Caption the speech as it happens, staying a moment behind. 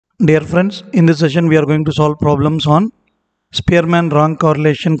Dear friends, in this session we are going to solve problems on Spearman rank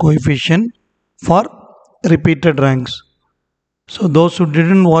correlation coefficient for repeated ranks. So those who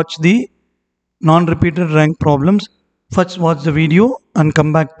didn't watch the non-repeated rank problems, first watch the video and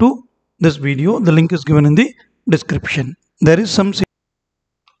come back to this video. The link is given in the description. Let us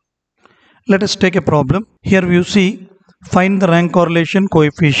take a problem. Here you see, find the rank correlation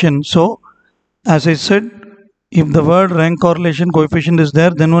coefficient. So as I said, if the word rank correlation coefficient is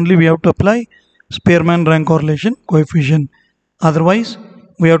there, then only we have to apply Spearman rank correlation coefficient. Otherwise,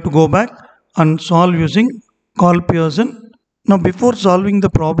 we have to go back and solve using Pearson. Now, before solving the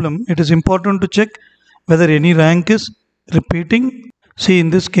problem, it is important to check whether any rank is repeating. See, in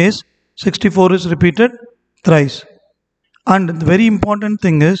this case, 64 is repeated thrice. And the very important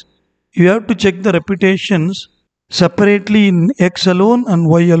thing is, you have to check the repetitions separately in X alone and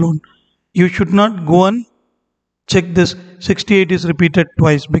Y alone. You should not go and check this 68 is repeated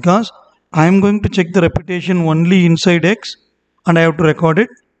twice, because I am going to check the repetition only inside X and I have to record it,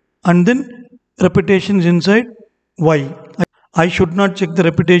 and then repetitions inside Y. I should not check the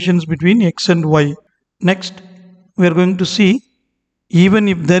repetitions between X and Y. Next, we are going to see, even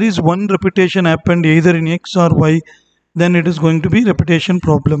if there is one repetition happened either in X or Y, then it is going to be repetition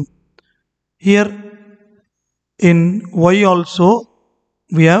problem. Here in Y also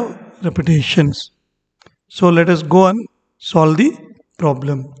we have repetitions. So let us go and solve the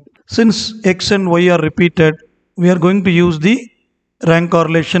problem. Since X and Y are repeated, we are going to use the rank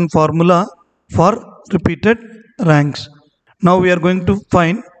correlation formula for repeated ranks. Now we are going to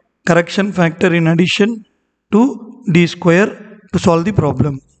find correction factor in addition to D square to solve the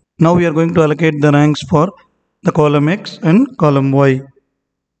problem. Now we are going to allocate the ranks for the column X and column Y.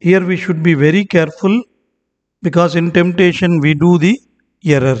 Here we should be very careful, because in temptation we do the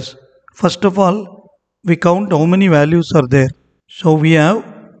errors. First of all, we count how many values are there. So we have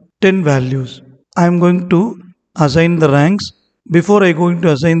 10 values. I am going to assign the ranks. Before I going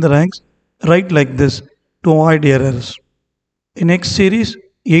to assign the ranks, write like this to avoid errors. In X series,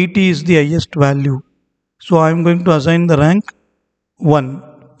 80 is the highest value. So I am going to assign the rank 1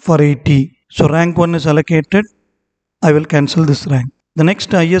 for 80. So rank 1 is allocated. I will cancel this rank. The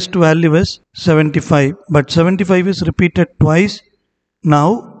next highest value is 75, but 75 is repeated twice.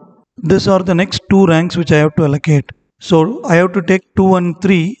 Now these are the next two ranks which I have to allocate. So I have to take 2 and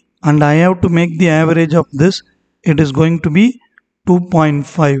 3 and I have to make the average of this. It is going to be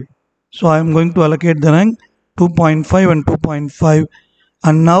 2.5. So I am going to allocate the rank 2.5 and 2.5,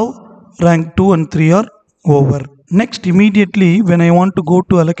 and now rank 2 and 3 are over. Next, immediately when I want to go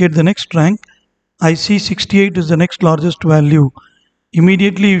to allocate the next rank, I see 68 is the next largest value.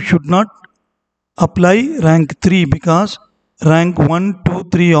 Immediately you should not apply rank 3, because rank 1, 2,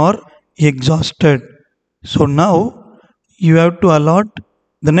 3 are exhausted. So now you have to allot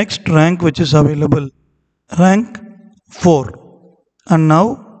the next rank which is available, rank 4, and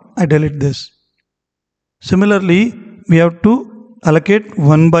now I delete this. Similarly, we have to allocate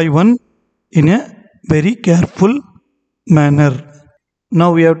one by one in a very careful manner.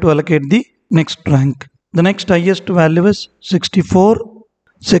 Now we have to allocate the next rank. The next highest value is 64.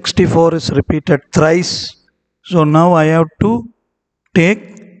 64 is repeated thrice. So now I have to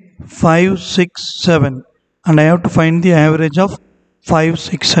take 5, 6, 7 and I have to find the average of 5,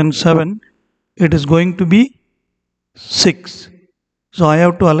 6 and 7. It is going to be 6. So I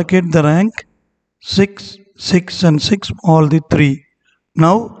have to allocate the rank 6, 6 and 6, all the 3.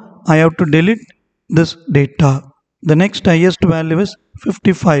 Now I have to delete this data. The next highest value is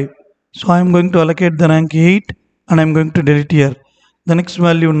 55. So I am going to allocate the rank 8 and I am going to delete here. The next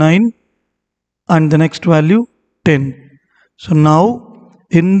value 9 and the next value 10. So now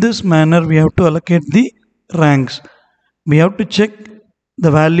in this manner we have to allocate the ranks. We have to check the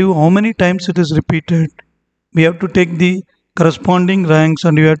value, how many times it is repeated. We have to take the corresponding ranks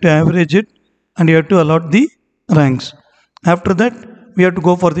and you have to average it and you have to allot the ranks. After that we have to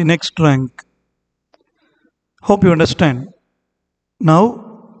go for the next rank. Hope you understand.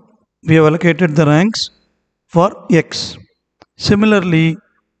 Now we have allocated the ranks for X. Similarly,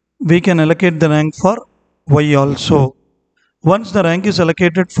 we can allocate the rank for Y also. Once the rank is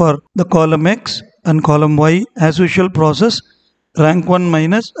allocated for the column X and column Y, as usual process, rank 1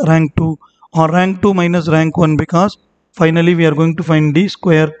 minus rank 2 or rank 2 minus rank 1, because finally we are going to find D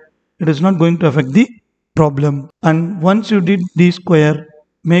square. It is not going to affect the problem. And once you did D square,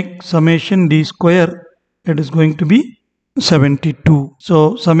 make summation D square, it is going to be 72.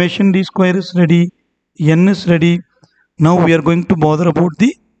 So summation D square is ready, N is ready. Now we are going to bother about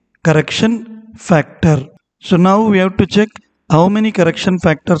the correction factor. So now we have to check how many correction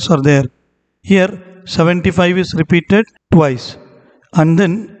factors are there. Here 75 is repeated twice, and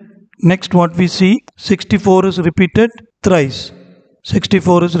then Next what we see, 64 is repeated thrice.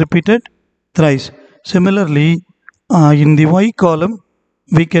 64 is repeated thrice. Similarly, in the y column,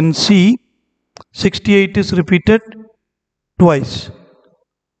 we can see 68 is repeated twice.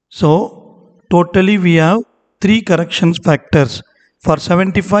 So, totally we have 3 correction factors. For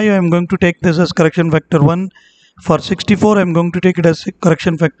 75, I am going to take this as correction factor 1. For 64, I am going to take it as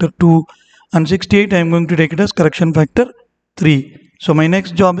correction factor 2. And 68, I am going to take it as correction factor 3. So, my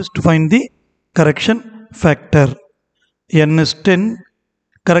next job is to find the correction factor. N is 10.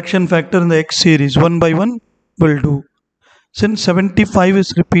 Correction factor in the X series, 1 by 1 will do. Since 75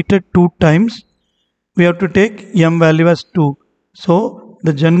 is repeated 2 times, we have to take m value as 2. So,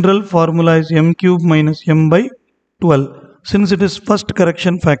 the general formula is m cube minus m by 12. Since it is first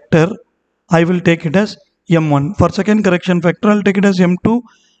correction factor, I will take it as m1. For second correction factor, I will take it as m2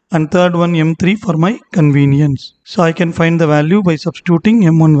 and third one m3 for my convenience. So, I can find the value by substituting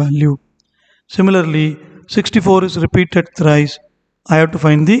m1 value. Similarly, 64 is repeated thrice. I have to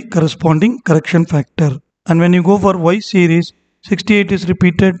find the corresponding correction factor. And when you go for Y series, 68 is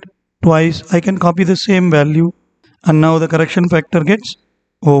repeated twice. I can copy the same value. And now the correction factor gets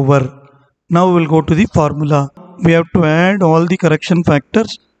over. Now we will go to the formula. We have to add all the correction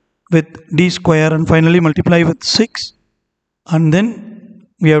factors with d square and finally multiply with 6. And then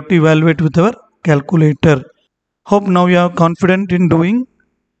we have to evaluate with our calculator. Hope now you are confident in doing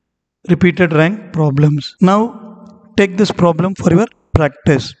repeated rank problems. Now take this problem for your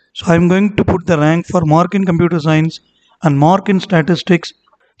practice. So I am going to put the rank for mark in computer science and mark in statistics.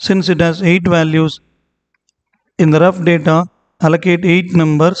 Since it has 8 values, in the rough data allocate 8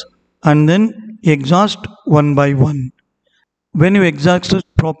 numbers and then exhaust one by one. When you exhaust it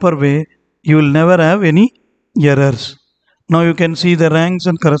proper way, you will never have any errors. Now you can see the ranks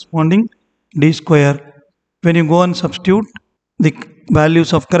and corresponding d square. When you go and substitute the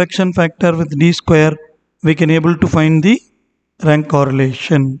values of correction factor with d square, we can able to find the rank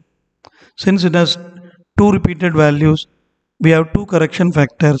correlation. Since it has 2 repeated values, we have 2 correction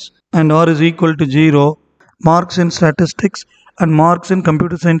factors and r is equal to 0. Marks in statistics and marks in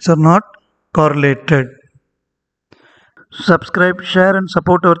computer science are not correlated. Subscribe, share and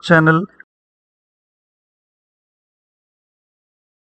support our channel